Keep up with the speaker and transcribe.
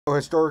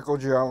Historical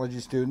geology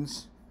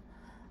students,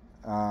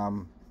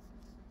 um,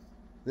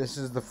 this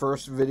is the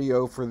first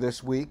video for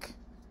this week,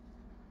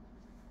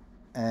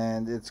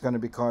 and it's going to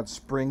be called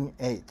Spring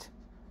 8.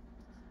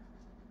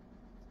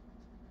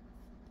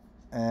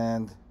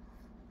 And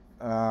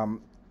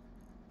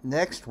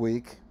next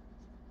week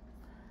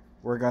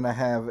we're going to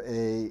have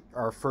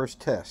our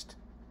first test.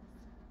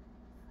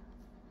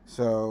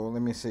 So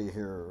let me see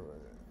here.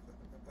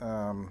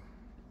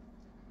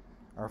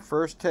 Our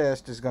first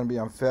test is going to be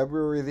on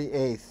February the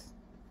 8th,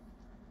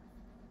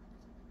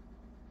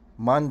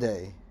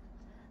 Monday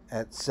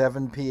at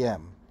 7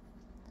 p.m.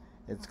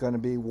 It's going to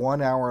be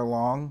 1 hour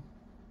long,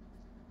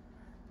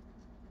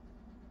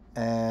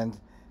 and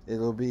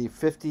it'll be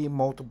 50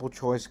 multiple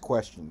choice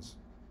questions.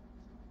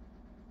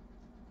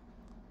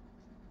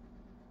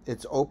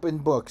 It's open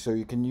book, so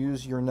you can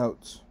use your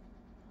notes.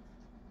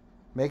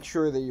 Make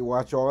sure that you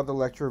watch all the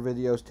lecture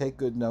videos, take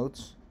good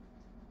notes.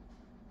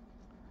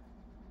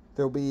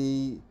 There'll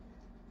be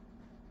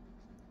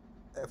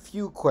a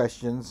few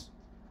questions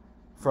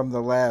from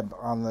the lab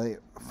on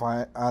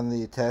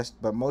the test,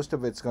 but most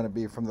of it's going to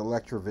be from the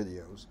lecture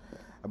videos.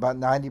 About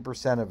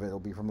 90% of it will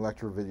be from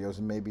lecture videos,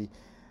 and maybe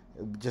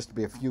just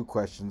be a few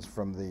questions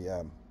from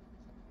the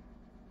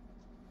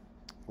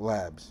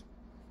labs.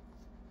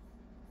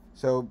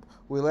 So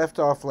we left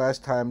off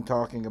last time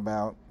talking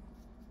about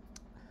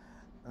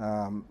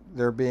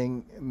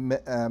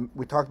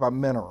we talked about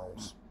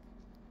minerals.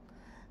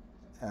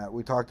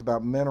 We talked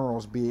about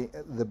minerals being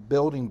the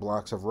building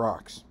blocks of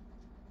rocks.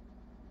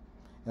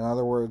 In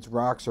other words,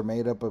 rocks are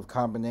made up of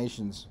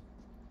combinations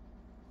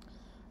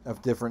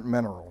of different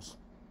minerals.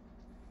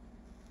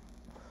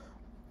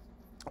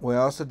 We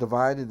also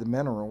divided the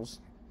minerals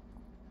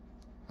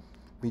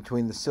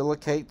between the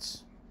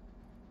silicates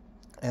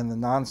and the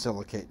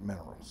non-silicate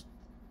minerals.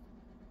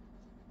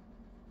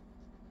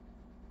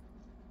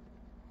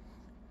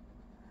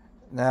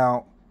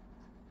 Now,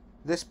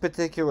 this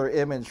particular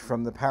image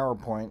from the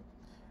PowerPoint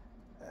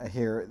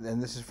here,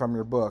 and this is from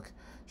your book,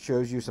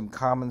 shows you some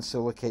common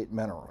silicate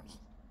minerals.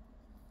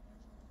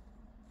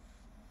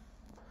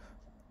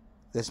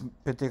 This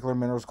particular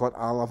mineral is called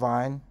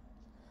olivine,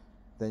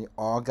 then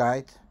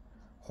augite,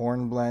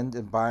 hornblende,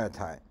 and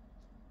biotite.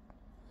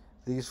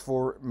 These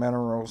four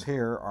minerals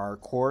here are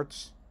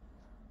quartz,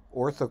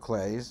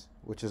 orthoclase,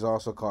 which is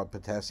also called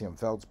potassium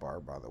feldspar,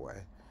 by the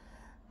way,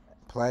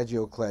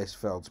 plagioclase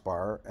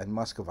feldspar, and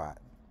muscovite.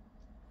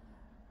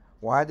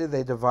 Why did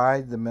they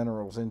divide the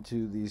minerals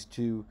into these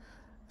two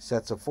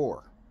sets of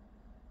four?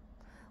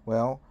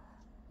 Well,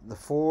 the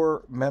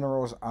four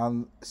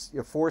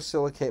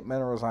silicate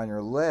minerals on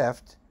your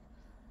left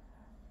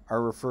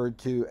are referred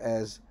to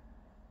as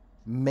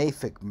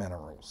mafic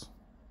minerals.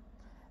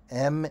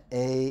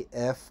 M-A-F-I-C.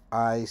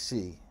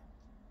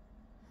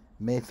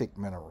 Mafic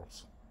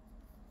minerals.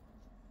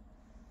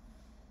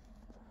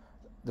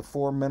 The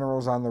four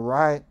minerals on the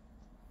right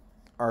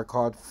are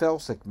called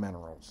felsic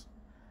minerals.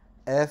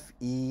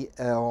 F-E-L-S-I-C.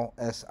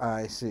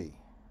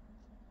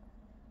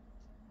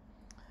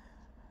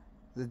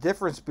 The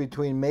difference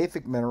between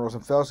mafic minerals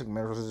and felsic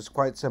minerals is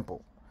quite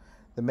simple.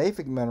 The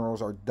mafic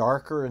minerals are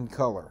darker in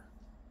color,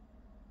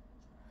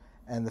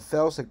 and the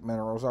felsic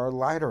minerals are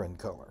lighter in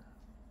color.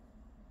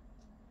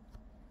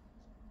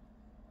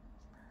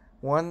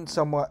 One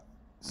somewhat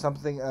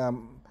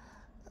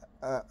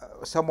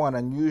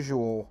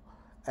unusual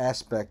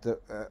aspect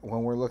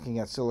when we're looking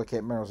at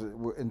silicate minerals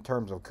in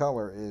terms of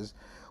color is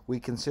we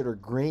consider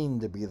green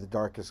to be the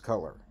darkest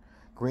color.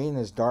 Green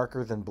is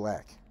darker than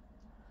black.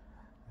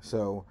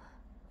 So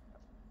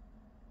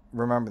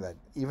remember that.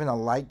 Even a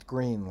light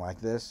green like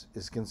this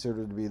is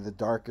considered to be the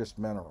darkest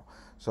mineral.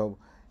 So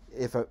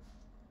if a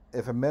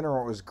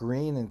mineral is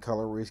green in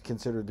color, it's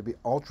considered to be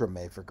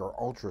ultramafic or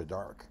ultra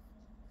dark.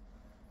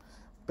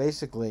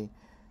 Basically,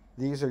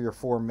 these are your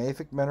four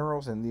mafic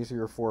minerals, and these are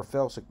your four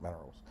felsic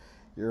minerals.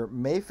 Your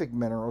mafic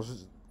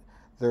minerals,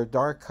 their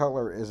dark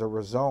color is a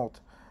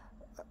result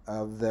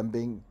of them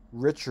being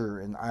richer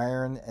in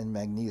iron and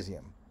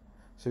magnesium.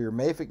 So your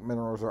mafic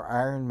minerals are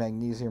iron,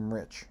 magnesium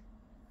rich.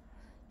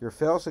 Your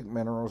felsic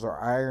minerals are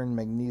iron,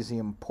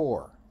 magnesium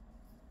poor.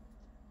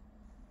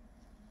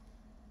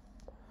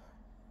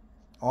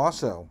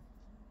 Also,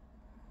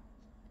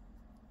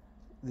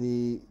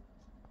 the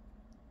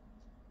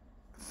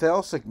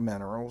felsic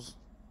minerals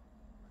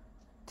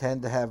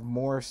tend to have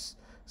more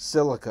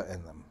silica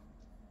in them.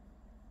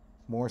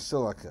 More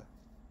silica.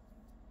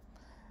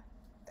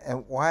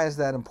 And why is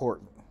that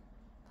important?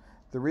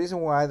 The reason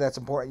why that's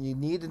important, you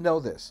need to know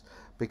this,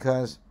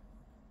 because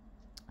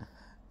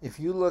if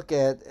you look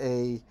at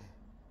a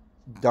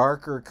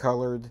darker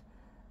colored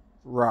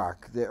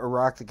rock, a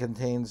rock that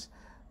contains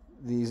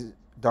these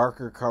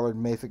darker colored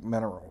mafic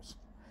minerals,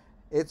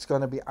 it's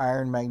going to be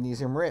iron,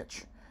 magnesium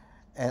rich.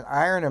 And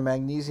iron and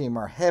magnesium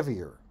are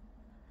heavier.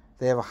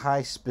 They have a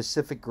high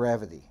specific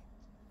gravity.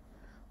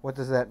 What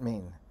does that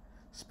mean?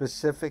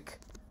 Specific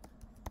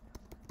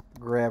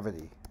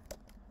gravity.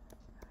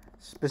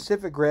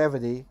 Specific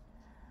gravity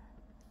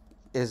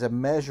is a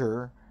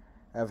measure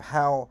of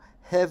how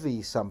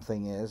heavy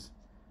something is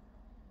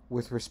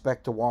with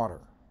respect to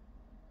water.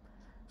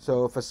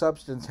 So if a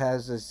substance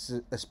has a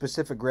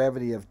specific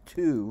gravity of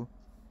 2,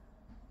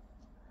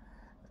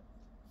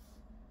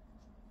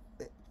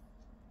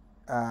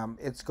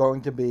 it's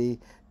going to be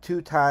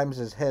 2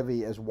 times as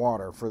heavy as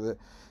water.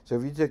 So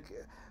if you took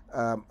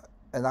um,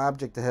 an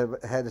object that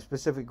had a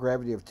specific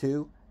gravity of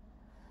 2,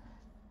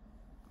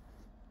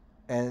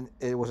 and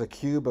it was a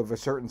cube of a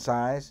certain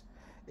size,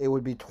 it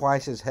would be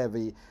twice as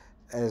heavy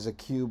as a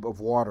cube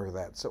of water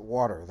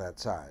that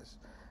size.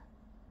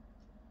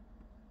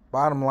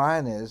 Bottom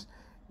line is,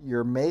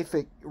 your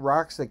mafic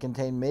rocks that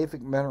contain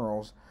mafic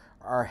minerals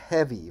are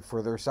heavy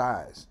for their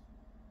size.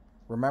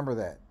 Remember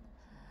that,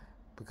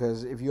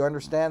 because if you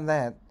understand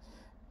that,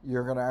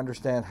 you're going to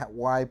understand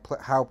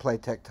how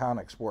plate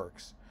tectonics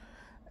works,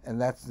 and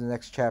that's the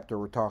next chapter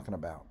we're talking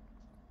about.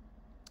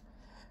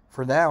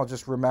 For now,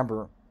 just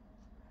remember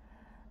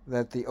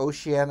that the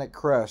oceanic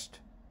crust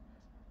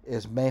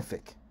is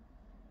mafic,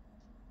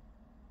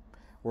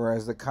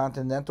 whereas the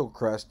continental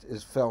crust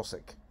is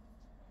felsic.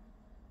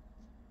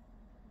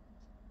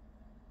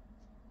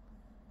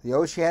 The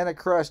oceanic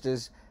crust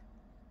is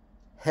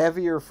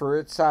heavier for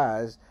its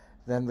size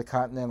than the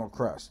continental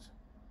crust.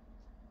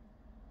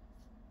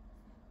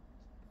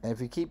 And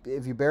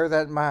if you bear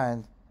that in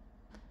mind,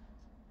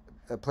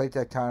 plate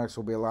tectonics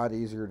will be a lot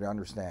easier to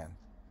understand.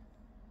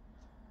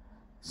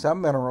 Some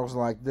minerals,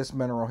 like this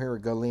mineral here,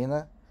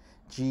 galena,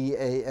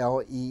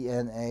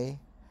 Galena,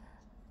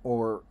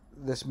 or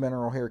this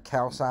mineral here,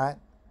 calcite,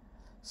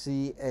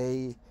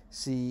 Caclite,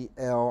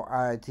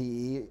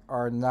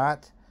 are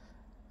not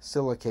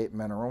silicate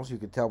minerals. You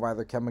could tell by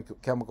their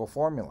chemical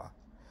formula.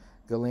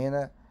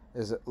 Galena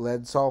is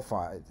lead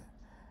sulfide.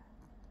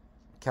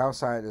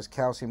 Calcite is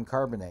calcium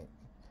carbonate.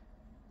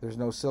 There's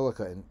no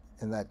silica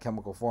in that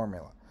chemical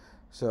formula.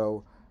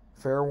 So,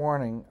 fair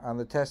warning, on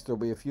the test there'll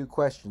be a few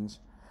questions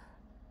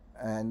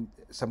and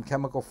some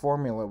chemical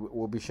formula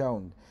will be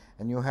shown,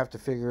 and you'll have to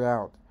figure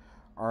out,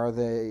 are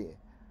they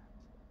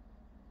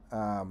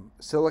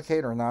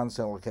silicate or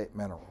non-silicate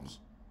minerals.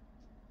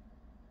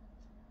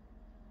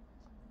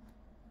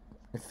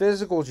 In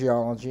physical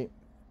geology,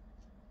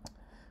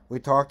 we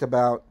talked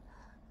about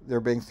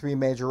there being 3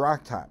 major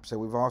rock types, and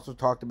we've also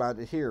talked about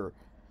it here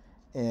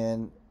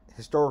in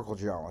historical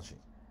geology.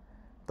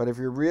 But if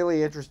you're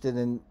really interested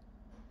in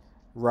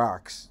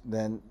rocks,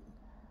 then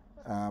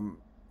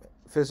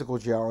physical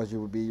geology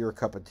would be your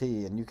cup of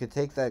tea, and you could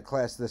take that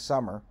class this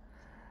summer.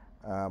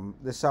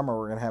 This summer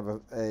we're going to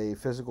have a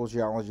physical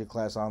geology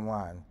class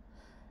online,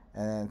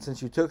 and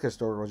since you took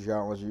historical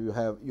geology,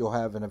 you'll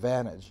have an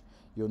advantage.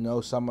 You'll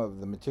know some of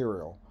the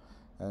material,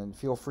 and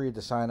feel free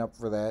to sign up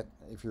for that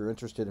if you're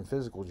interested in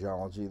physical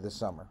geology this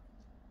summer.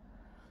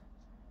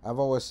 I've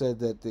always said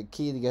that the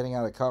key to getting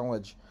out of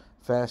college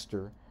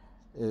faster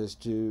is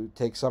to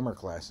take summer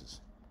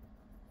classes.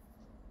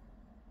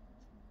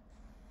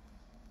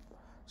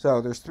 So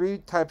there's 3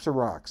 types of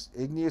rocks: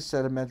 igneous,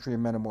 sedimentary,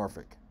 and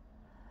metamorphic.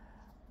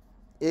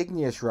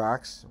 Igneous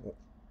rocks,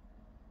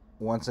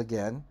 once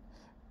again,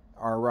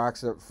 are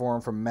rocks that form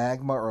from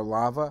magma or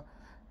lava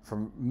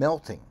from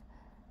melting.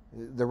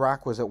 The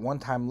rock was at one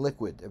time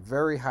liquid at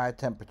very high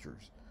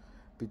temperatures,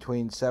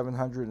 between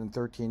 700 and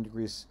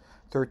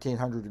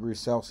 1300 degrees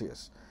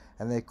Celsius,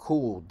 and they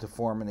cooled to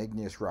form an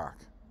igneous rock.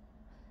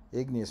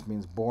 Igneous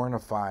means born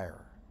of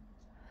fire.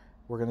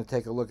 We're going to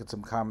take a look at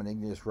some common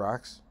igneous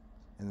rocks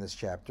in this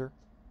chapter.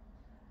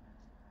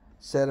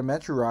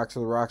 Sedimentary rocks are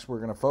the rocks we're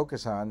going to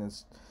focus on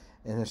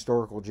in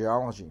historical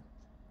geology.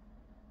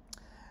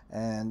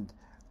 And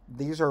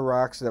these are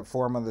rocks that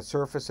form on the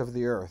surface of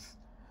the earth.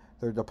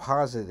 They're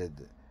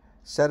deposited.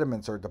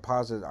 Sediments are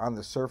deposited on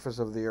the surface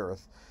of the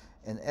earth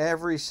in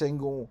every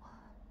single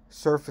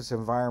surface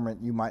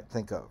environment you might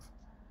think of.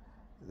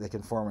 They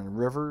can form in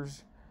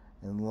rivers,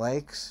 in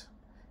lakes,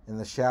 in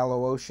the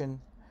shallow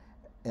ocean,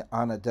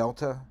 on a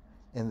delta,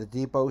 in the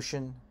deep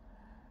ocean,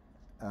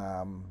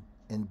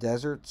 in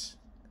deserts,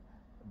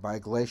 by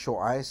glacial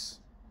ice,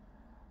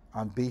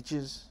 on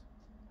beaches,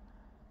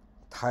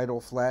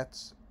 tidal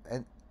flats,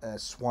 and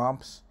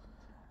swamps.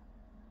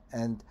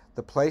 And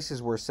the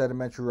places where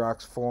sedimentary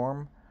rocks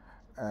form,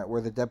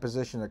 where the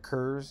deposition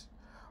occurs,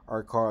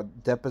 are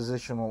called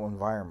depositional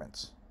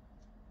environments.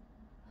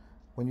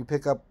 When you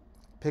picked up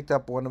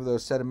one of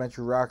those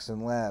sedimentary rocks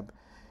in lab,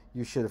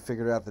 you should have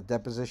figured out the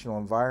depositional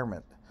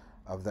environment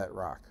of that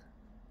rock,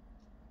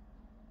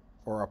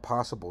 or a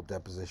possible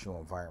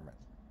depositional environment.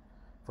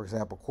 For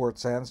example,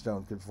 quartz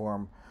sandstone could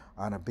form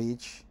on a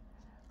beach,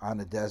 on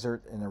a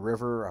desert, in a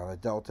river, on a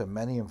delta,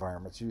 many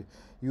environments. You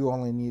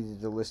only needed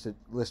to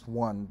list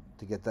one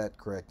to get that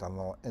correct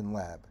in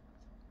lab.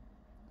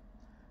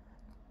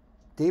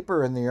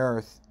 Deeper in the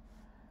earth,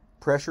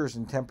 pressures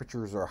and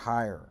temperatures are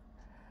higher.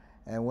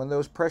 And when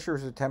the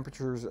pressures and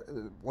temperatures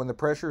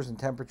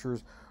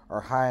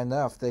are high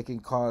enough, they can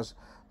cause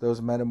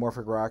those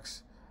metamorphic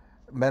rocks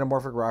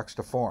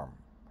to form.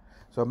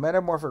 So a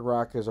metamorphic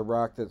rock is a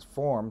rock that's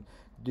formed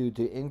due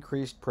to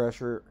increased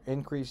pressure,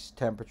 increased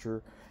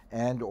temperature,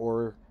 and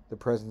or the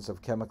presence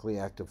of chemically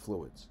active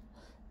fluids.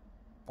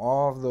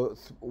 All of the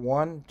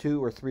 1,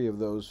 2, or 3 of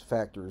those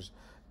factors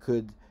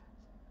could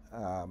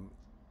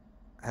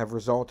have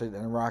resulted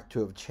in a rock to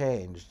have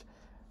changed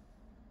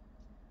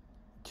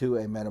to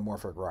a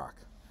metamorphic rock.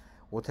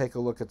 We'll take a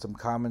look at some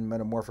common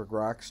metamorphic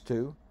rocks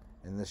too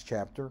in this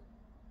chapter.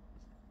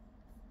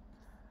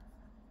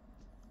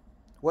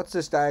 What's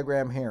this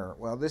diagram here?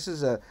 Well, this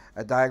is a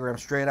diagram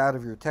straight out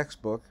of your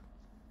textbook,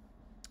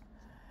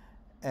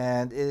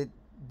 and it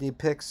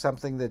depicts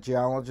something that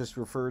geologists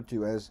refer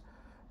to as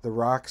the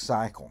rock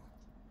cycle.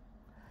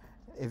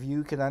 If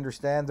you can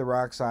understand the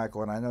rock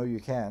cycle, and I know you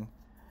can,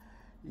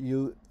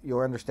 you'll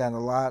understand a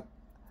lot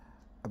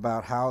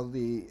about how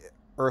the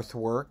earth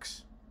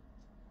works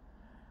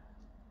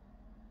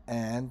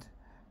and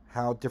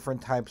how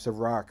different types of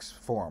rocks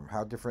form,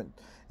 how different,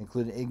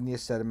 including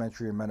igneous,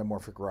 sedimentary, and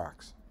metamorphic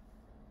rocks.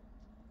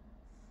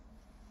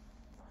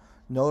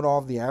 Note all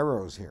of the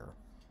arrows here.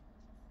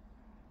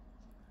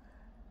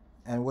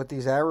 And what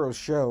these arrows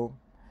show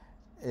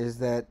is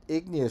that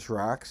igneous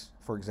rocks,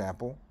 for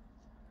example,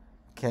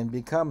 can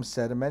become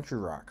sedimentary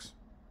rocks.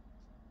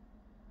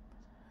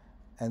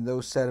 And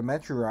those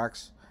sedimentary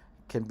rocks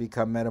can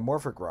become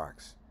metamorphic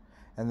rocks.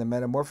 And the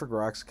metamorphic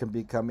rocks can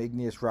become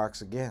igneous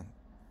rocks again.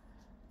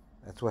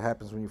 That's what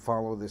happens when you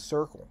follow this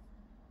circle.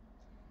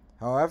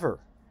 However,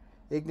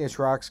 igneous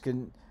rocks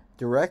can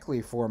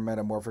directly form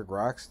metamorphic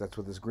rocks. That's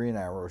what this green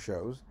arrow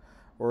shows.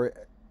 Or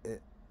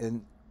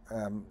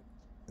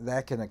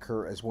that can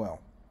occur as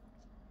well.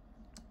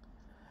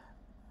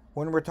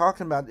 When we're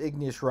talking about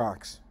igneous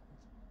rocks,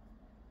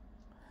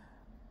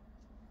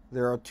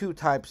 there are two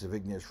types of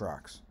igneous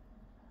rocks.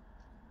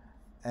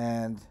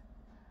 And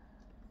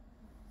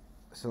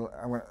so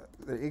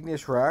the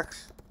igneous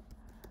rocks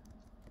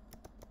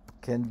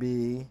can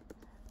be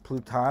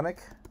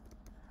plutonic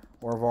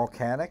or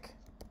volcanic,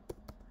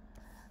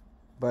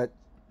 but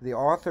the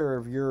author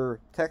of your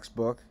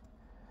textbook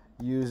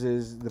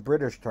uses the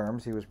British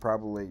terms. He was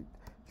probably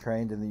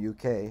trained in the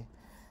UK,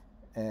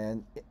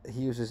 and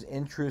he uses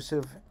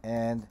intrusive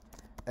and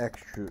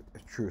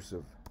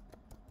extrusive.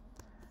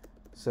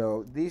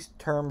 So these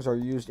terms are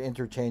used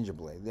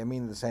interchangeably. They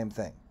mean the same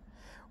thing.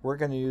 We're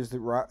going to use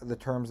the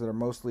terms that are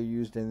mostly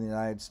used in the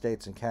United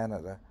States and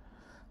Canada,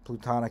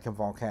 plutonic and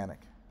volcanic.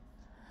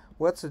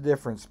 What's the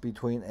difference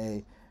between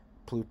a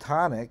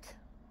plutonic,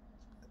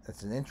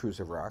 that's an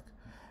intrusive rock,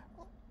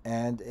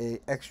 and a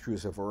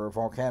extrusive or a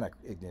volcanic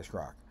igneous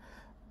rock?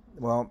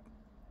 Well,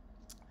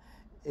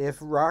 if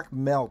rock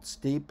melts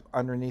deep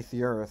underneath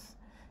the earth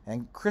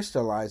and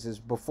crystallizes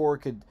before it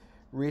could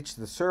reach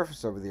the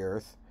surface of the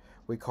earth,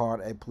 we call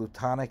it a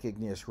plutonic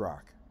igneous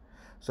rock.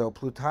 So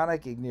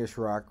plutonic igneous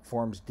rock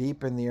forms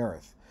deep in the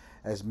earth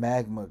as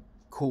magma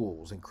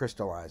cools and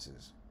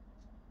crystallizes.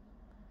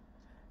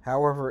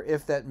 However,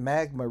 if that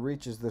magma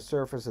reaches the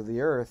surface of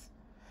the earth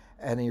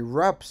and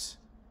erupts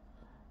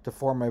to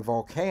form a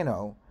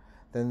volcano,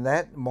 then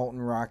that molten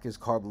rock is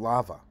called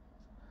lava.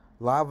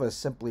 Lava is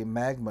simply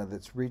magma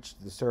that's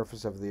reached the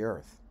surface of the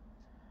earth.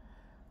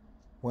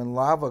 When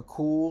lava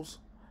cools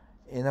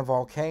in a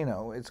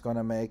volcano, it's going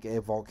to make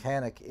a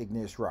volcanic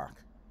igneous rock.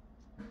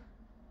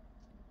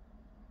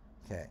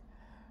 Okay,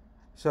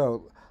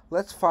 so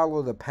let's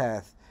follow the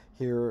path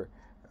here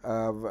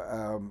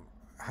of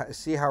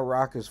see how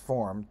rock is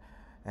formed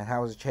and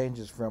how it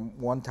changes from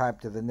one type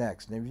to the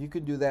next. And if you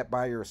can do that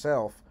by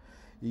yourself,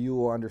 you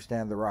will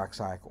understand the rock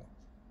cycle.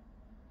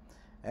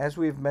 As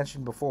we've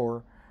mentioned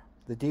before,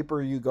 the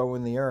deeper you go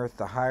in the earth,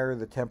 the higher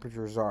the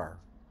temperatures are.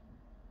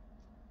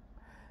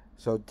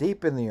 So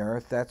deep in the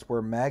earth, that's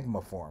where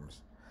magma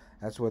forms.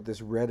 That's what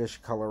this reddish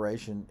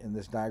coloration in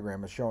this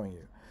diagram is showing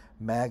you.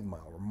 Magma,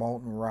 or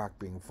molten rock,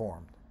 being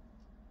formed.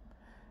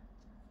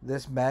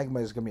 This magma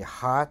is going to be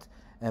hot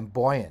and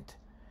buoyant.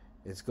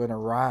 It's going to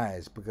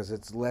rise because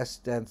it's less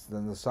dense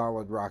than the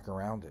solid rock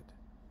around it.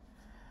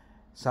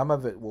 Some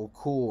of it will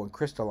cool and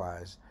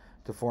crystallize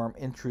to form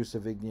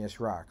intrusive igneous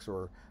rocks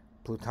or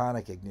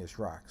plutonic igneous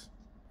rocks.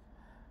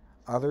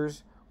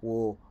 Others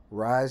will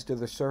rise to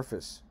the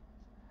surface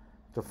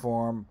to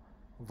form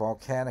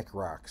volcanic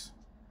rocks,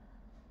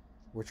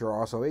 which are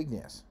also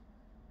igneous.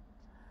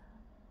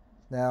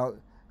 Now,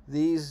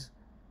 these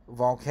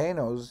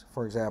volcanoes,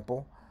 for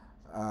example,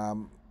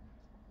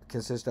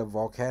 consist of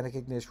volcanic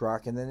igneous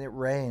rock, and then it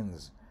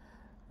rains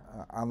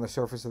on the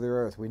surface of the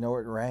earth. We know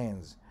it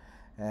rains,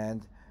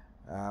 and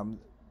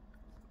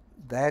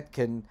that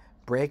can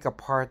break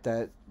apart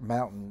that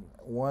mountain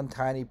one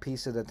tiny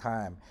piece at a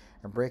time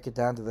and break it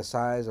down to the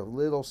size of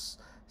little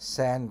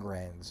sand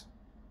grains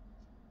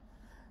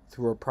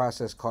through a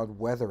process called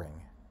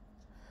weathering.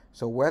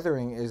 So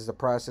weathering is the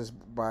process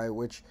by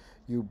which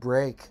you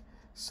break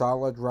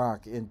solid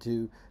rock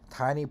into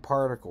tiny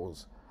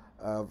particles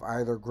of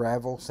either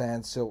gravel,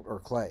 sand, silt, or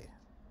clay.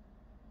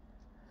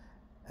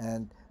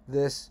 And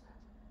this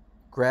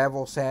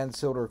gravel, sand,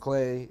 silt, or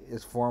clay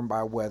is formed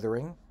by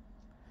weathering.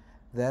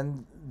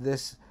 Then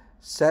this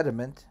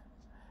sediment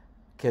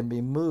can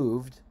be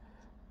moved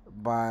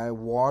by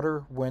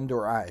water, wind,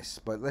 or ice.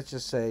 But let's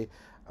just say,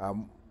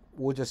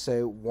 we'll just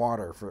say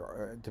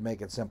water to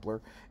make it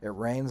simpler. It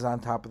rains on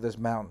top of this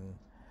mountain.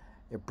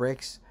 It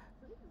breaks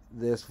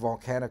this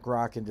volcanic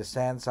rock into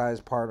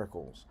sand-sized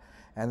particles,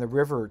 and the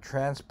river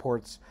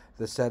transports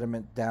the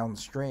sediment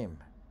downstream.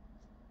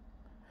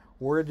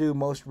 Where do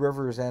most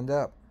rivers end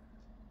up?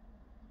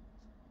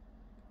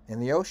 In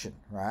the ocean,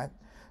 right?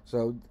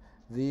 So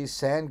these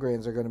sand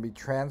grains are going to be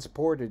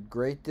transported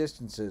great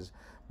distances,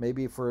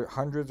 maybe for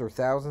hundreds or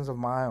thousands of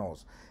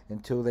miles,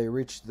 until they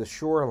reach the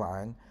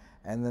shoreline,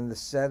 and then the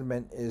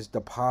sediment is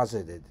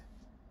deposited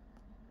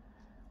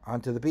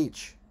onto the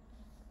beach.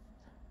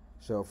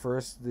 So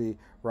first the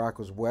rock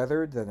was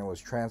weathered, then it was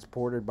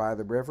transported by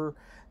the river,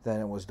 then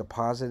it was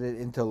deposited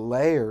into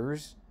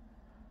layers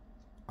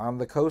on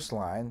the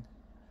coastline,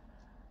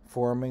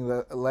 forming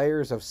the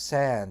layers of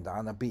sand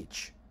on a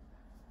beach.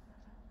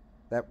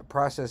 That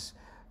process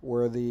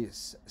where the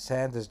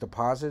sand is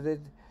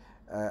deposited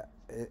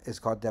is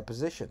called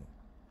deposition.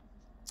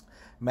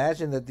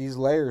 Imagine that these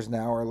layers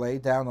now are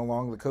laid down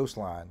along the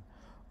coastline.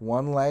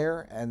 One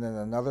layer, and then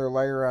another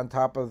layer on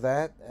top of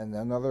that, and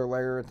another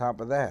layer on top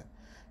of that.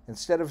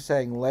 Instead of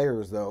saying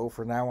layers, though,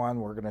 from now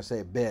on we're going to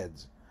say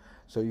beds.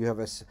 So you have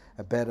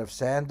a bed of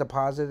sand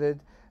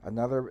deposited,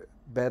 another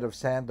bed of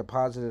sand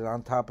deposited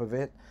on top of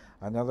it,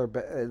 another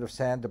bed of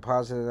sand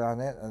deposited on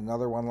it,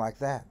 another one like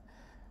that.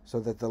 So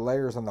that the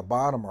layers on the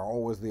bottom are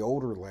always the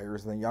older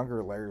layers and the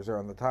younger layers are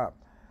on the top,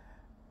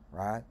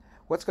 right?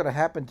 What's going to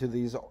happen to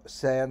these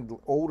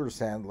older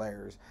sand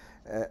layers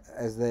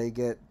as they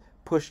get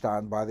pushed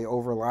on by the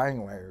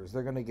overlying layers?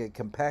 They're going to get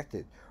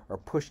compacted or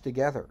pushed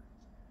together.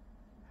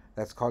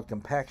 That's called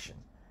compaction.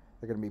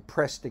 They're going to be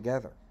pressed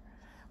together.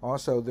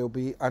 Also, they'll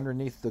be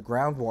underneath the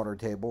groundwater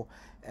table,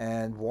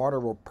 and water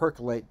will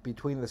percolate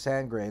between the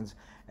sand grains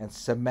and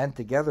cement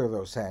together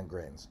those sand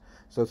grains.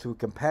 So through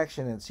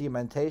compaction and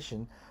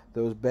cementation,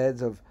 those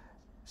beds of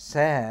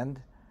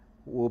sand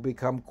will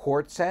become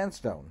quartz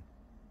sandstone.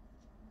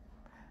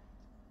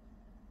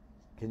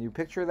 Can you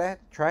picture that?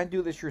 Try and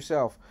do this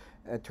yourself.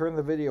 Turn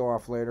the video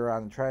off later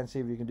on and try and see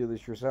if you can do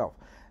this yourself.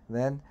 And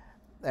then,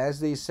 as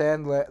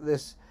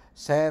this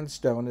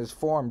sandstone is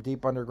formed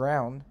deep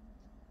underground,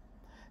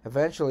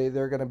 eventually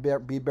they're going to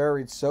be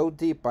buried so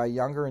deep by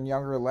younger and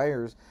younger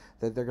layers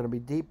that they're going to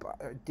be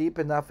deep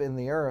enough in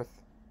the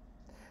earth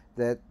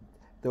that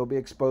they'll be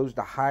exposed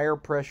to higher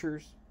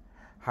pressures,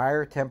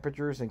 higher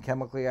temperatures, and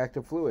chemically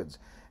active fluids,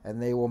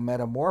 and they will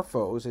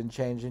metamorphose and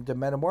change into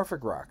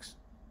metamorphic rocks.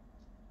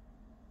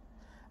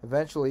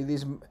 Eventually,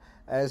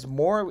 as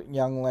more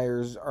young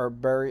layers are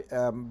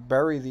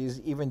bury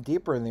these even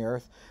deeper in the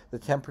earth, the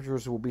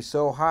temperatures will be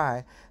so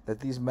high that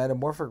these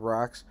metamorphic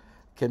rocks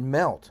can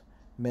melt,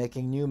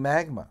 making new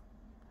magma.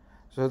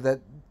 So that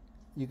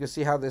you can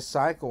see how this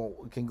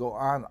cycle can go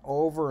on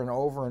over and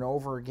over and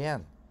over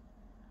again.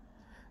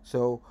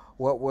 So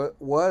what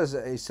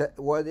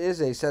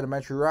is a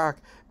sedimentary rock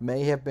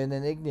may have been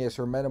an igneous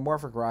or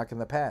metamorphic rock in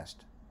the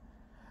past.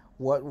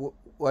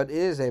 What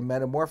is a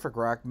metamorphic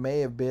rock may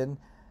have been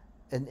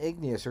an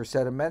igneous or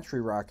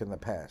sedimentary rock in the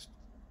past.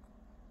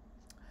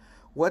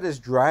 What is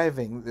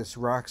driving this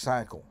rock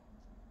cycle?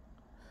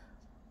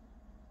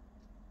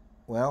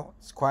 Well,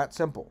 it's quite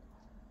simple.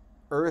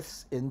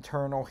 Earth's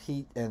internal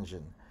heat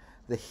engine.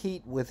 The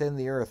heat within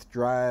the earth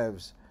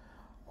drives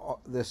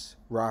this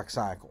rock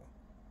cycle.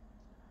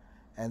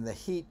 And the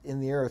heat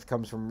in the earth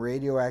comes from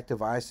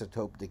radioactive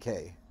isotope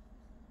decay.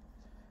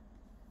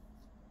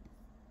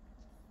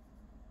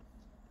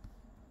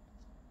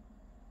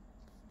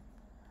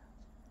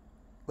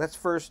 Let's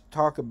first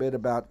talk a bit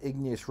about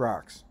igneous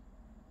rocks.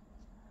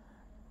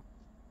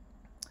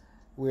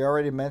 We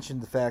already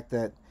mentioned the fact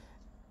that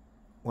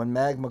when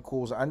magma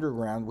cools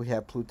underground, we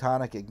have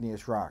plutonic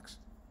igneous rocks.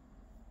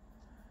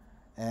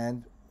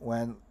 And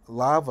when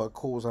lava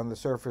cools on the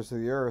surface of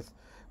the earth,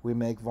 we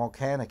make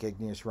volcanic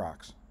igneous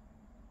rocks.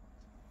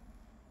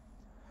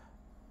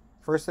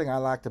 First thing I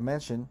like to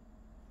mention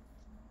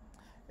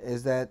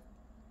is that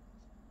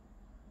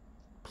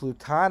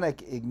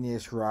plutonic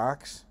igneous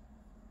rocks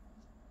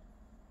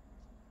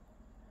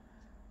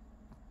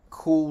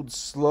cooled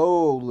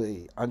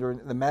slowly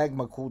the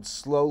magma cooled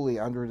slowly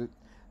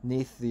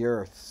underneath the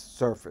Earth's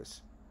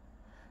surface,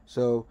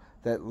 so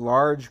that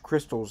large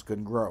crystals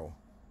can grow.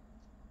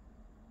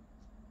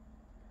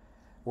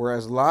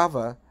 Whereas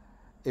lava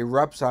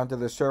erupts onto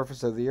the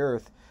surface of the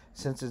Earth,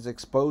 since it's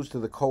exposed to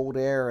the cold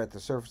air at the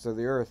surface of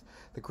the Earth,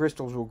 the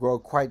crystals will grow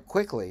quite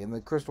quickly, and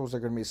the crystals are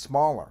going to be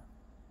smaller.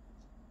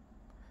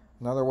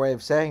 Another way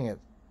of saying it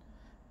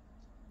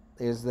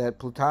is that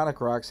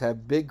plutonic rocks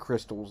have big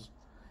crystals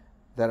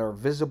that are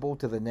visible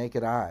to the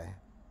naked eye,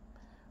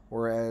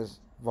 whereas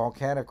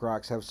volcanic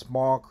rocks have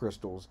small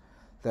crystals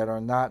that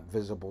are not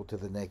visible to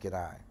the naked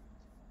eye.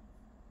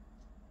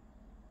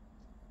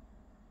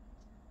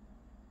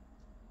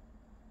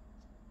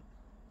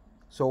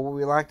 So what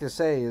we like to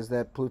say is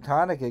that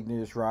plutonic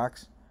igneous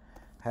rocks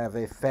have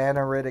a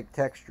phaneritic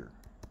texture,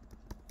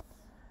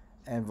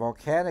 and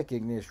volcanic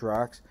igneous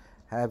rocks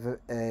have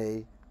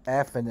a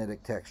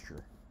aphanitic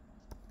texture.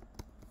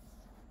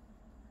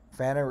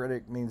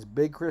 Phaneritic means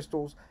big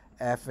crystals,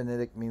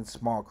 aphanitic means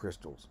small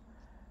crystals.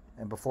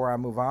 And before I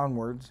move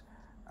onwards,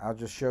 I'll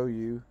just show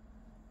you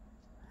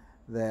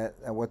that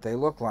what they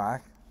look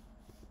like.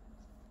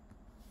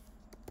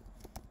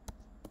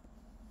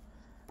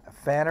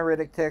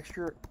 Phaneritic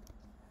texture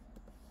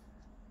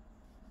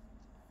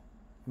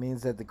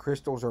means that the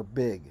crystals are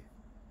big,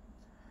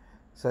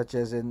 such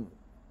as in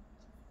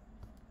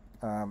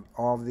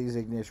all of these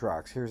igneous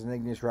rocks. Here's an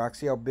igneous rock.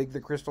 See how big the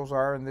crystals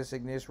are in this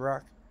igneous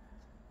rock?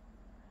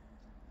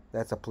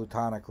 That's a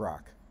plutonic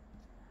rock.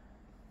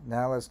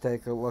 Now let's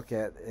take a look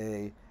at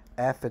a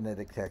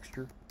aphanitic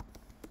texture.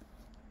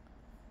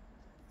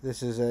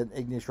 This is an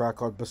igneous rock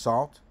called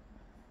basalt,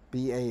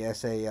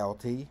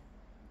 B-A-S-A-L-T.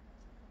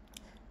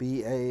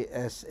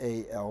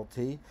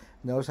 B-A-S-A-L-T.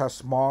 Notice how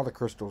small the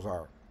crystals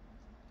are.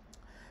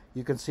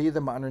 You can see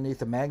them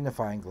underneath a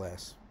magnifying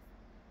glass,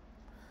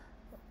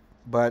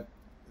 but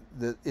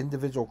the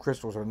individual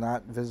crystals are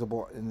not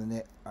visible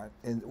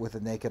with the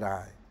naked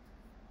eye.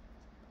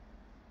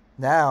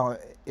 Now,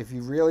 if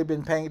you've really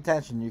been paying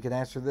attention, you can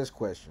answer this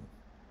question.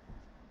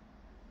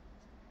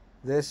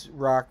 This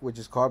rock, which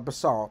is called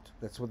basalt,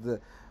 that's what the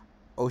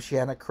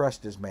oceanic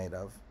crust is made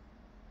of.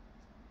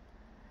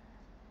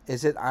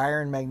 Is it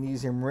iron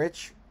magnesium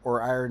rich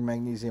or iron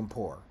magnesium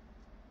poor?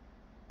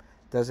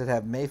 Does it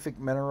have mafic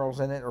minerals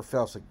in it or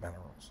felsic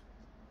minerals?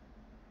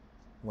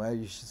 Well,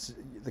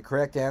 the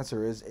correct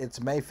answer is it's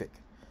mafic.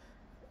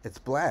 It's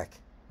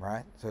black,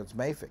 right? So it's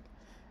mafic.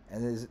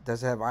 And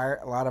does it have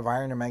a lot of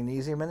iron and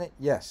magnesium in it?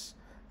 Yes.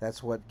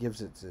 That's what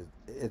gives it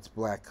its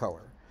black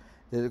color.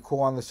 Did it cool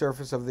on the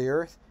surface of the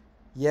earth?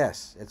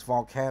 Yes. It's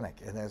volcanic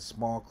and has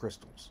small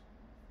crystals.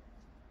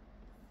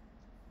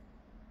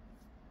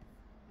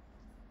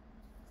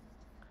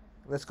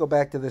 Let's go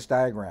back to this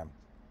diagram.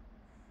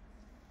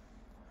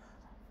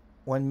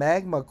 When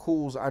magma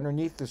cools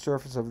underneath the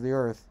surface of the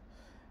earth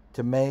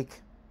to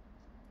make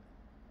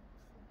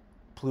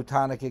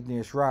plutonic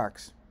igneous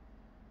rocks,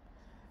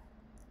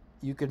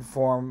 you can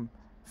form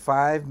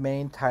 5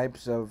 main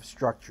types of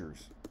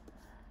structures.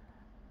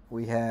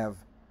 We have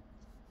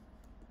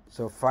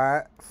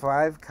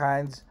five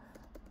kinds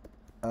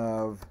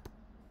of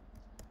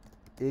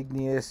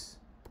igneous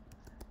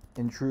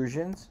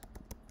intrusions,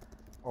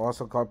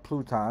 also called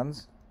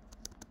plutons.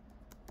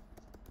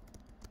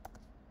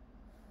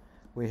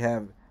 We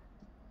have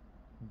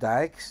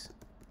dikes,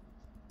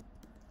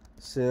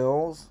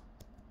 sills,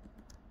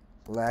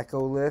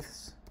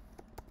 laccoliths,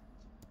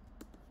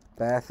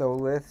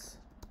 batholiths,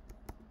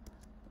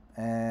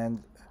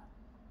 and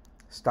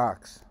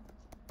stocks.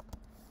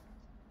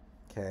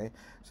 Okay,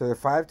 so there are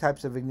 5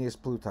 types of igneous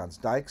plutons: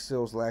 dikes,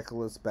 sills,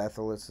 laccoliths,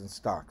 batholiths, and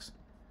stocks.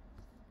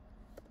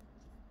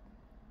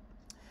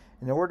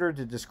 In order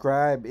to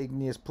describe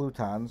igneous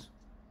plutons,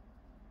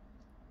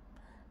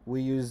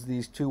 we use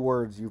these 2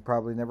 words you've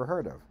probably never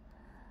heard of: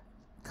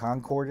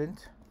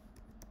 concordant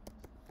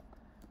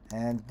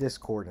and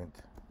discordant.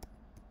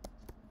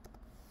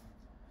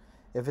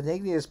 If an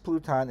igneous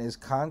pluton is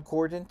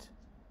concordant,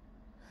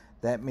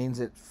 that means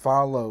it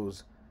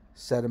follows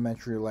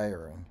sedimentary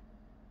layering.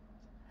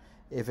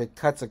 If it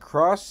cuts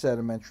across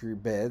sedimentary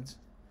beds,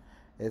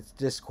 it's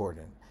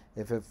discordant.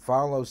 If it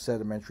follows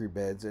sedimentary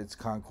beds, it's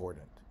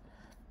concordant.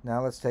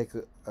 Now let's take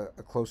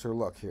a closer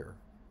look here.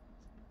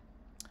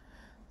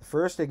 The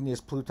first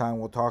igneous pluton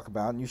we'll talk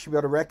about, and you should be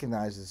able to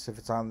recognize this if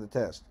it's on the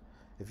test,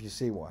 if you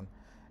see one,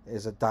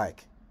 is a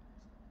dike.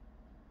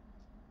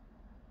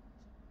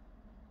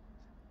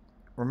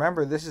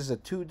 Remember, this is a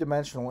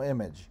 2-dimensional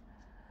image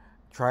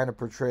trying to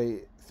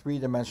portray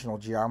 3-dimensional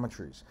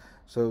geometries,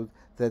 so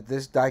that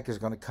this dike is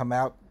going to come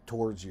out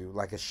towards you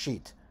like a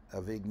sheet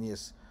of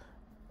igneous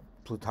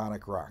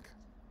plutonic rock.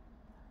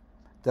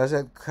 Does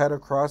it cut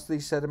across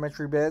these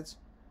sedimentary beds?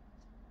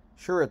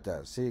 Sure it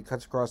does. See, it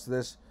cuts across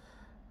this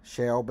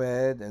shale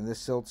bed and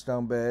this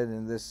siltstone bed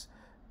and this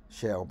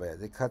shale bed.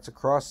 It cuts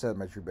across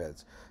sedimentary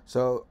beds.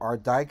 So are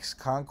dikes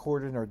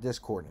concordant or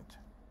discordant?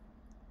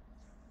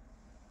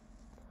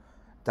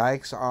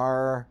 Dikes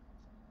are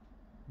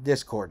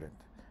discordant,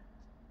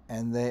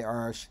 and they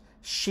are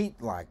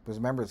sheet-like, because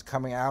remember, it's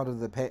coming out of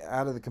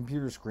the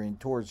computer screen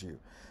towards you.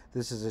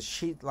 This is a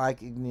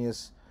sheet-like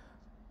igneous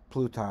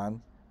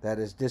pluton that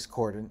is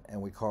discordant, and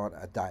we call it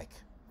a dike.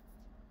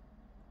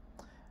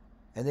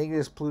 An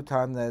igneous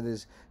pluton that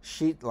is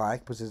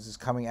sheet-like, because it's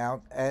coming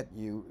out at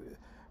you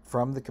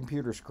from the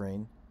computer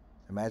screen.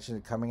 Imagine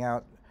it coming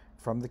out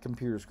from the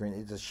computer screen.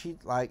 It's a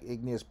sheet-like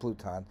igneous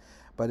pluton.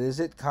 But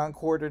is it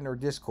concordant or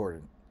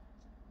discordant?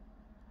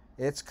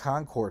 It's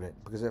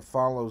concordant because it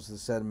follows the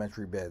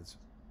sedimentary beds.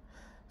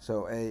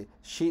 So a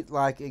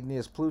sheet-like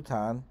igneous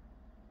pluton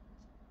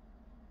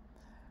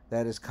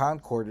that is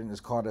concordant is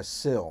called a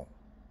sill,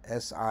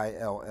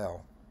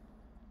 S-I-L-L.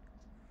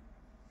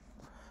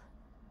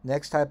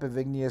 Next type of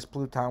igneous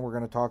pluton we're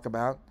going to talk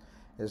about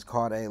is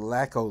called a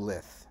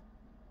laccolith.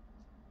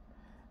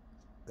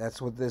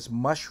 That's what this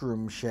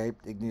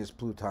mushroom-shaped igneous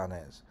pluton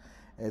is.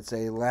 It's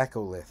a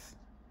laccolith.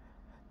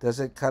 Does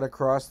it cut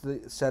across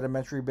the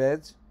sedimentary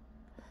beds?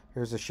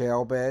 Here's a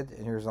shale bed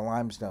and here's a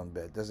limestone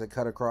bed. Does it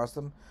cut across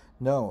them?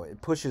 No,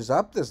 it pushes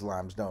up this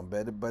limestone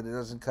bed, but it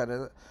doesn't cut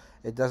it.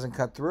 It doesn't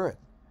cut through it.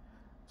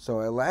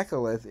 So a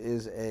laccolith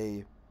is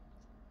a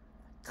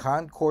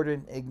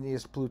concordant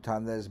igneous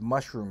pluton that is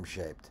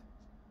mushroom-shaped.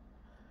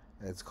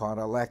 It's called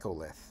a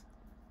laccolith.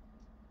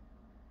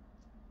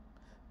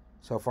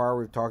 So far,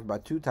 we've talked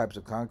about two types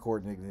of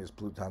concordant igneous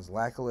plutons,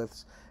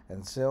 laccoliths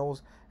and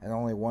sills, and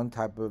only one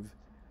type of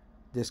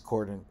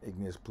discordant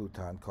igneous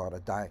pluton called a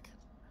dike.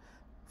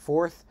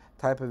 Fourth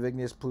type of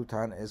igneous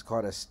pluton is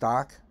called a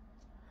stock,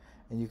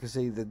 and you can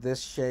see that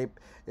this shape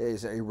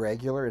is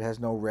irregular. It has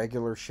no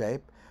regular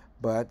shape,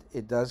 but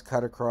it does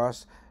cut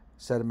across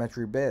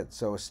sedimentary beds.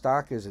 So a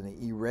stock is an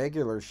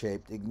irregular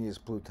shaped igneous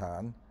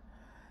pluton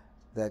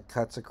that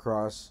cuts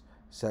across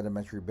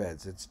sedimentary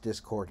beds. It's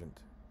discordant.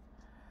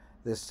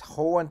 This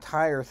whole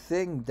entire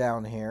thing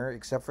down here,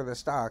 except for the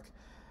stock,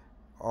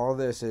 all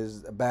this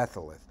is a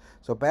batholith.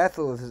 So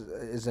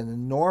batholith is an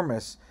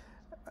enormous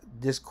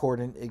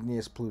discordant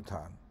igneous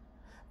pluton.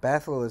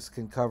 Batholiths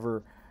can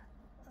cover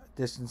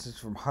distances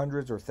from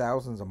hundreds or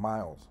thousands of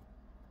miles.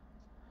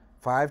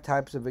 5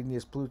 types of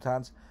igneous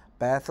plutons: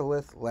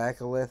 batholith,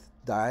 laccolith,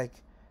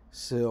 dike,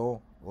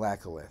 sill,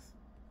 laccolith.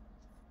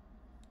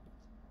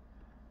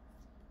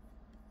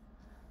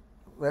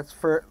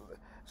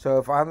 So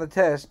if on the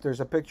test there's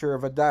a picture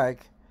of a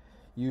dike,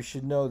 you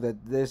should know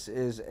that this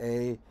is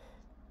a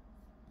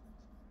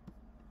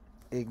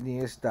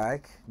igneous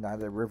dike,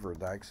 not a river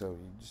dike. So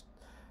you just,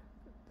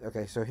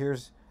 okay, so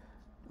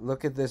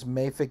look at this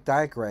mafic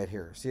dike right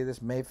here. See this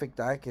mafic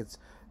dike? It's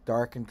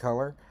dark in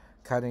color,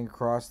 cutting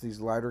across these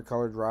lighter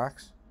colored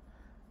rocks.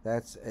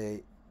 That's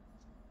a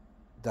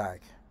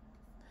dike.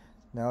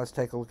 Now let's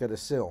take a look at a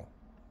sill.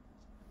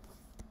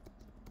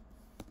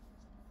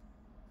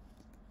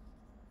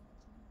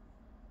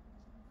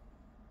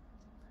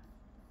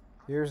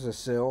 Here's a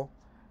sill.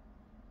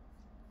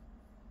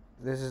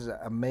 This is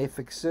a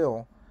mafic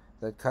sill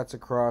that cuts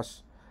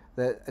across,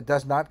 that it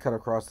does not cut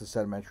across the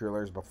sedimentary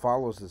layers, but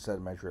follows the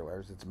sedimentary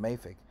layers. It's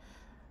mafic,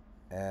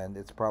 and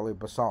it's probably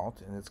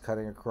basalt, and it's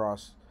cutting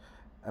across,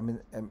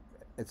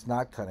 it's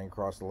not cutting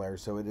across the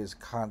layers, so it is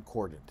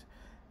concordant.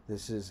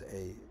 This is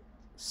a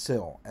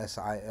sill,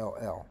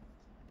 S-I-L-L.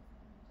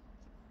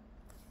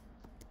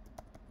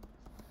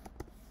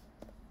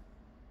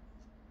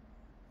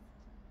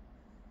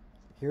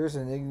 Here's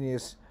an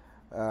igneous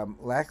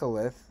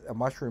laccolith, a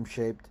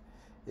mushroom-shaped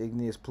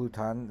igneous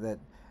pluton that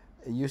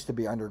it used to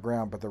be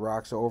underground, but the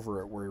rocks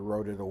over it were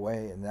eroded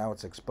away, and now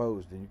it's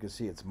exposed, and you can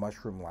see its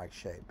mushroom-like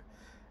shape,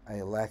 a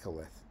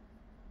laccolith.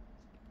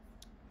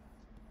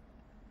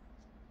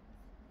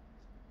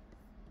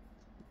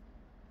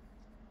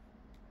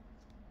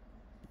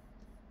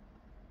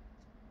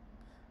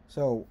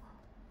 So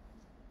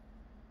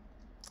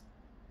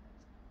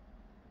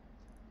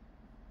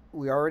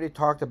we already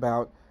talked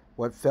about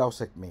what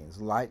felsic means,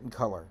 light in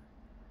color.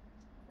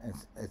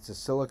 It's a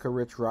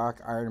silica-rich rock,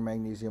 iron and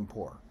magnesium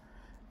poor.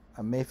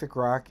 A mafic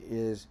rock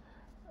is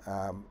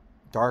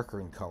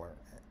darker in color,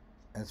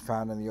 and it's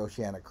found in the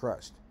oceanic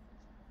crust.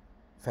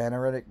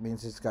 Phaneritic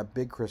means it's got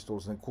big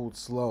crystals and it cooled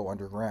slow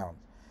underground.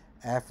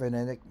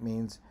 Aphanitic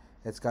means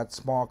it's got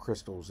small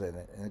crystals in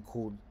it and it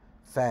cooled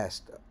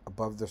fast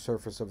above the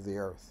surface of the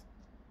earth.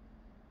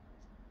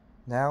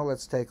 Now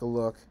let's take a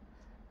look.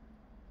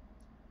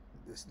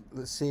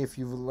 Let's see if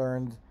you've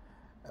learned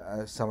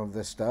some of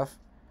this stuff.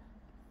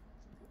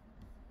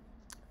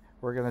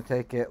 We're going to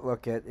take a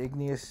look at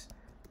igneous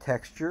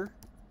texture,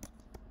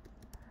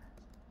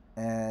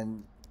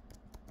 and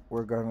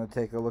we're going to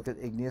take a look at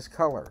igneous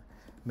color,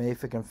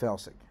 mafic and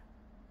felsic.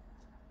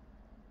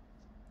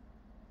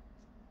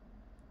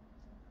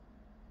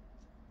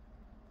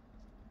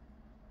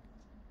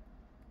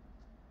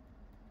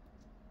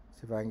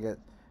 See if I can get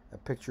a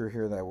picture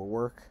here that will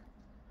work,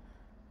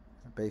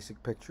 a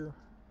basic picture.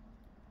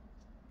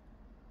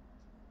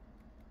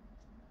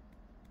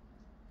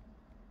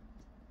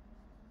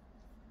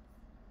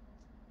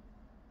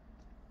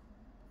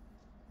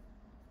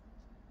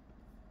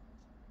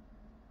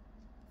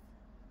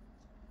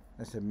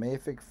 That's a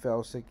mafic,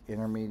 felsic,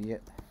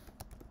 intermediate.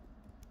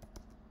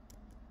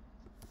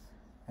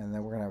 And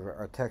then we're going to have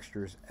our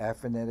textures,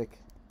 aphanitic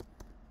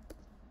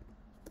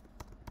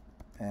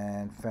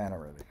and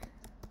phaneritic.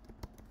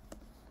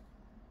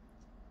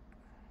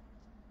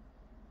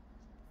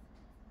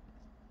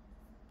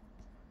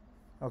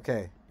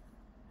 Okay.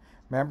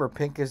 Remember,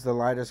 pink is the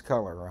lightest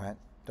color, right?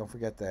 Don't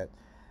forget that.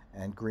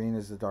 And green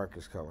is the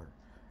darkest color.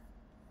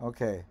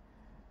 Okay.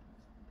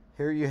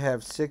 Here you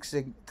have 6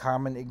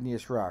 common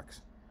igneous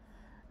rocks.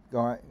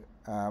 So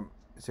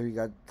you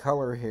got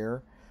color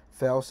here,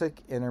 felsic,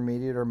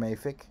 intermediate, or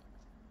mafic,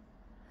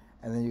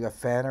 and then you got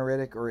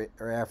phaneritic or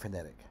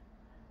aphanitic.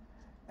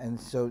 And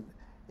so,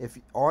 if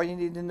all you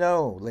need to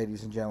know,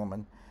 ladies and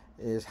gentlemen,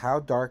 is how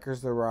dark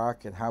is the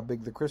rock and how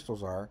big the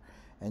crystals are,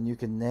 and you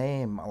can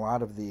name a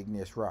lot of the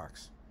igneous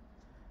rocks,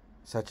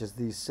 such as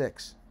these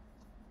 6.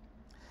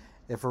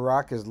 If a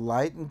rock is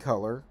light in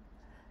color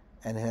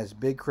and has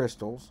big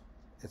crystals,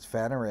 it's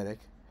phaneritic.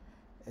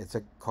 It's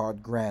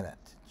called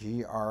granite,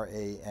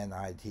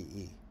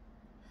 Granite.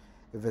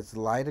 If it's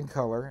light in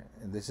color,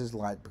 and this is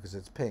light because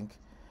it's pink,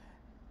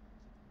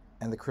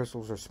 and the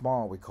crystals are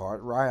small, we call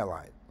it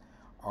rhyolite,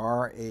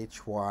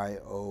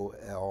 Rhyolite.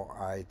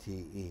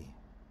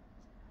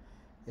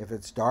 If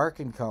it's dark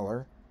in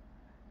color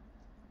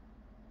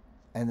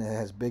and it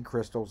has big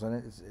crystals in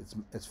it.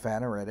 It's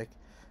phaneritic.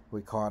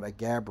 We call it a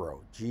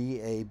gabbro,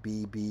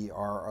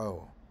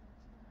 Gabbro.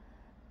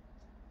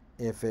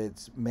 If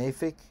it's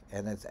mafic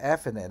and it's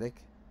aphanitic,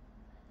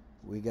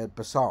 we get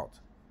basalt.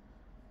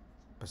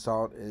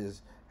 Basalt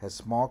has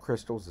small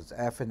crystals, it's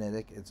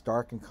aphanitic, it's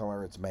dark in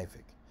color, it's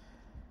mafic.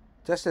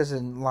 Just as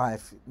in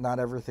life, not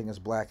everything is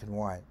black and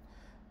white.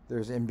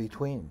 There's in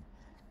between.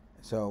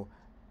 So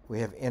we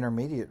have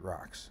intermediate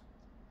rocks.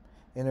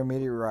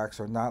 Intermediate rocks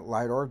are not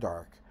light or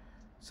dark,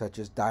 such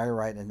as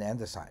diorite and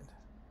andesite.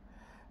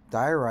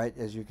 Diorite,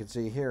 as you can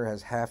see here,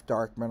 has half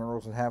dark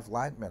minerals and half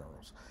light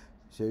minerals.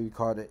 So you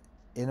call it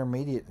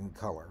intermediate in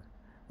color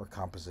or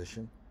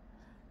composition.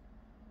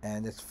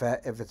 And if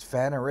it's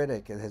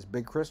phaneritic, it has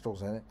big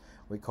crystals in it,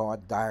 we call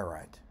it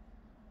diorite.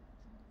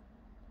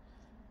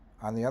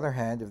 On the other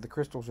hand, if the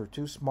crystals are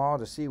too small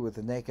to see with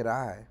the naked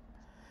eye,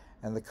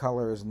 and the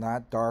color is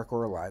not dark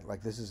or light,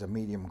 like this is a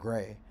medium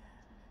gray,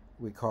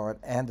 we call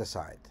it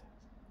andesite.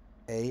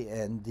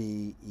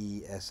 Andesite.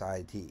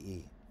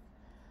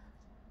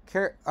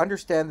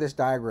 Understand this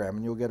diagram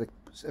and you'll get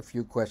a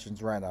few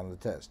questions right on the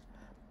test.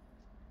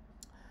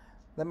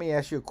 Let me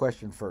ask you a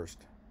question first.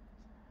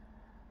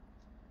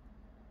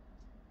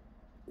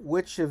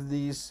 Which of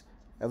these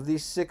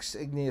 6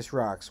 igneous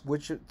rocks,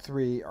 which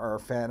 3 are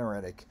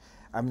phaneritic?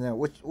 I mean,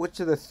 which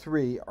of the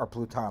 3 are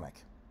plutonic?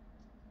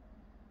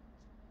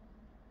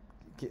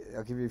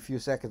 I'll give you a few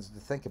seconds to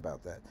think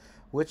about that.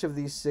 Which of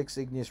these 6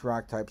 igneous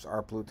rock types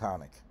are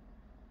plutonic?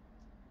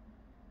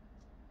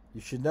 You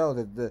should know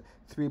that the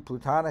 3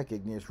 plutonic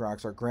igneous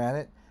rocks are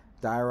granite,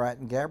 diorite,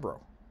 and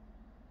gabbro,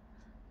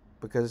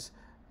 because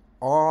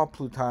all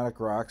plutonic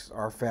rocks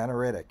are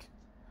phaneritic.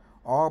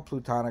 All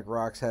plutonic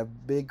rocks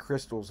have big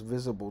crystals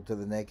visible to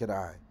the naked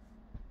eye.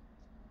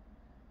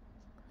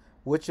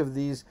 Which of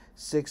these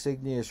 6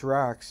 igneous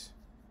rocks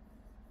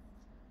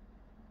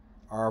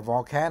are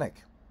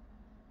volcanic?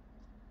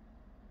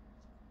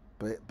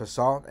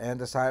 Basalt,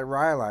 andesite,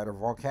 rhyolite are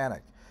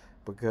volcanic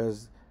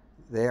because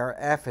they are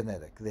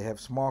aphanitic. They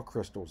have small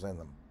crystals in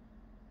them.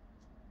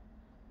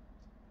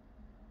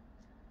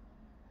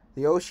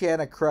 The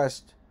oceanic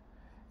crust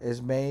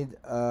is made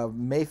of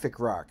mafic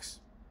rocks.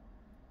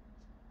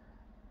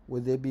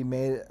 Would they be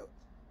made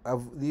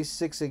of these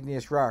 6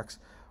 igneous rocks?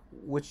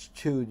 Which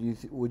 2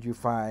 would you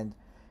find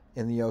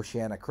in the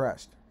oceanic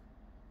crust?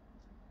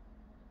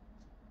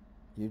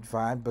 You'd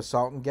find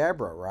basalt and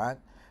gabbro, right?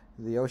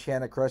 The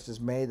oceanic crust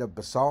is made of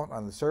basalt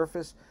on the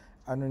surface.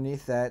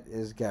 Underneath that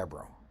is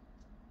gabbro.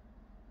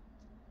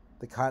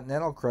 The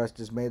continental crust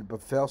is made up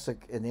of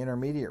felsic and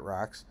intermediate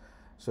rocks,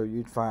 so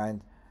you'd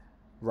find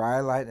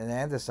rhyolite and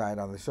andesite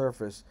on the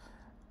surface,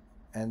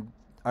 and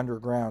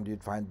underground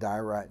you'd find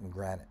diorite and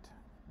granite.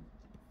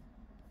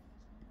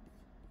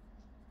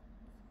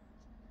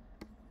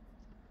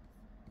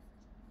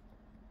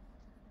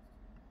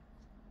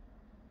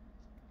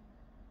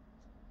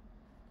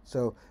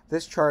 So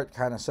this chart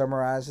kind of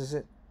summarizes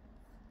it.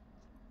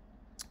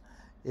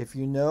 If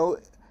you know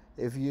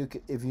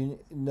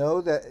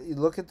that you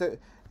look at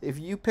if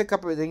you pick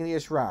up an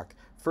igneous rock,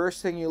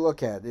 first thing you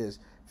look at is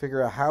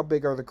figure out how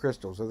big are the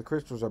crystals. If the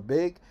crystals are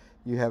big,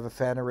 you have a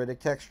phaneritic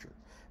texture.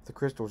 If the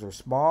crystals are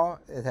small,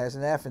 it has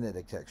an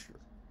aphanitic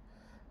texture.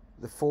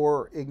 The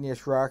 4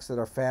 igneous rocks that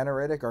are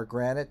phaneritic are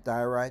granite,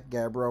 diorite,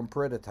 gabbro, and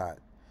peridotite.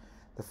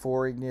 The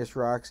 4 igneous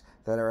rocks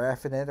that are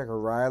aphanitic are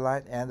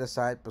rhyolite,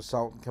 andesite,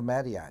 basalt, and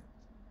komatiite.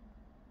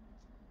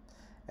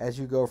 As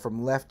you go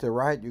from left to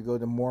right, you go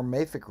to more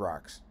mafic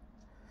rocks,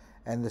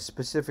 and the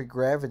specific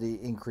gravity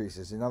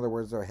increases. In other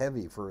words, they're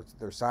heavy for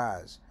their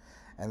size,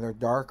 and they're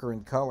darker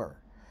in color,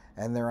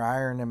 and they're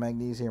iron and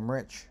magnesium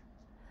rich.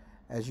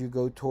 As you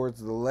go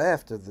towards the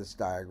left of this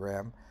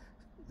diagram,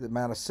 the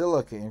amount of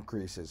silica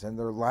increases, and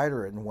they're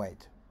lighter in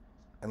weight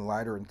and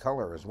lighter in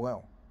color as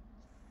well.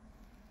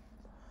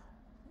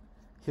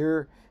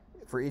 Here,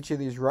 for each of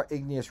these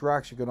igneous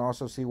rocks, you can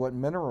also see what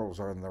minerals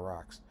are in the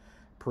rocks.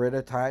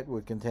 Peridotite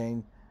would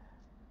contain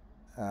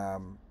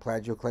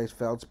plagioclase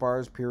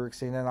feldspars,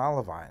 pyroxene, and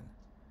olivine,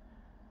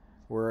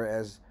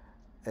 whereas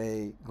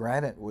a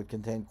granite would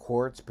contain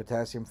quartz,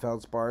 potassium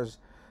feldspars,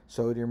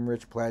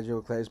 sodium-rich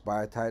plagioclase,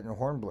 biotite, and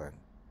hornblende.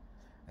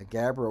 A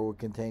gabbro would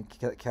contain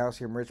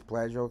calcium-rich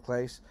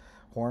plagioclase,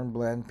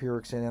 hornblende,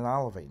 pyroxene, and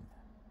olivine.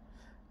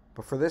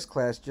 But for this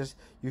class,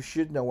 you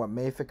should know what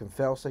mafic and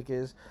felsic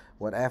is,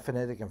 what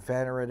aphanitic and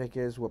phaneritic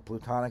is, what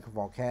plutonic and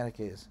volcanic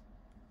is.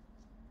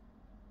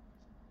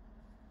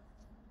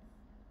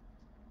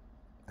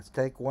 Let's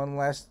take one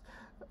last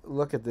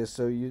look at this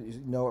so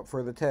you know it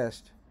for the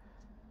test.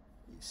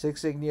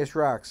 6 igneous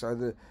rocks. Are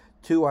the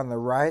 2 on the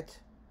right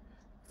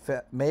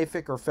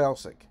mafic or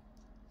felsic?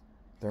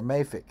 They're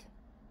mafic.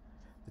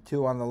 The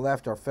 2 on the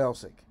left are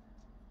felsic.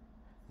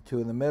 The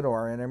 2 in the middle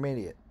are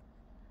intermediate.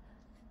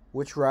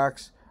 Which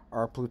rocks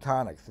are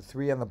plutonic? The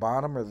 3 on the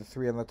bottom or the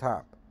 3 on the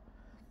top?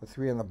 The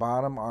 3 on the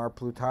bottom are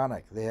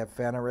plutonic. They have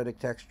phaneritic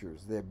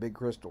textures. They have big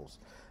crystals.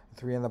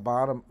 The 3 on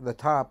the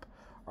top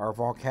are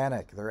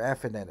volcanic. They're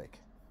aphanitic.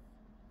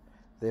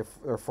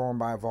 They're formed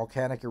by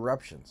volcanic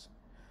eruptions.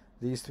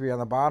 These 3 on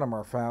the bottom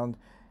are found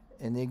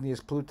and igneous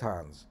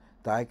plutons,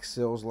 dikes,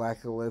 sills,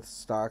 laccoliths,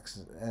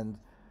 stocks, and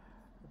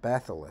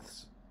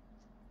batholiths,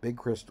 big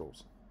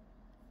crystals.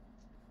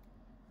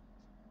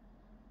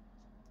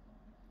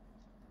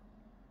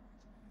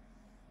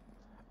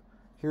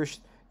 Here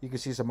you can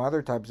see some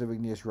other types of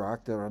igneous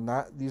rock that are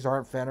not, these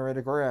aren't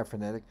phaneritic or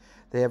aphanitic.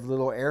 They have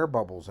little air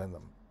bubbles in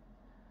them.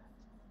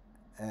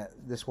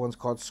 This one's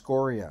called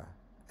scoria,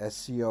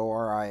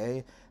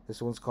 Scoria.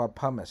 This one's called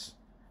pumice,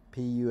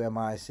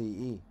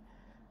 Pumice.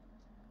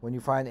 When you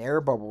find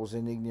air bubbles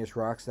in igneous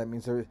rocks, that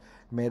means they're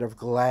made of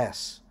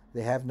glass.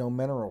 They have no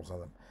minerals in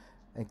them.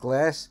 And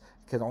glass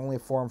can only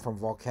form from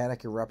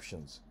volcanic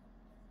eruptions.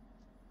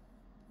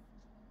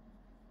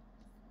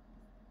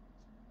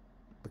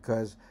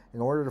 Because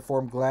in order to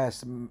form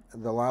glass,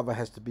 the lava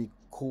has to be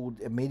cooled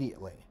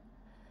immediately.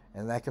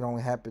 And that can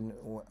only happen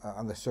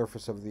on the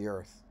surface of the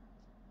earth.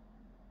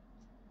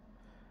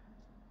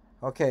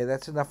 Okay,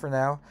 that's enough for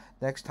now.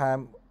 Next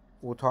time,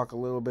 we'll talk a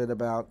little bit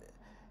about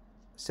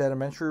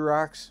sedimentary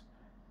rocks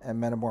and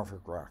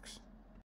metamorphic rocks.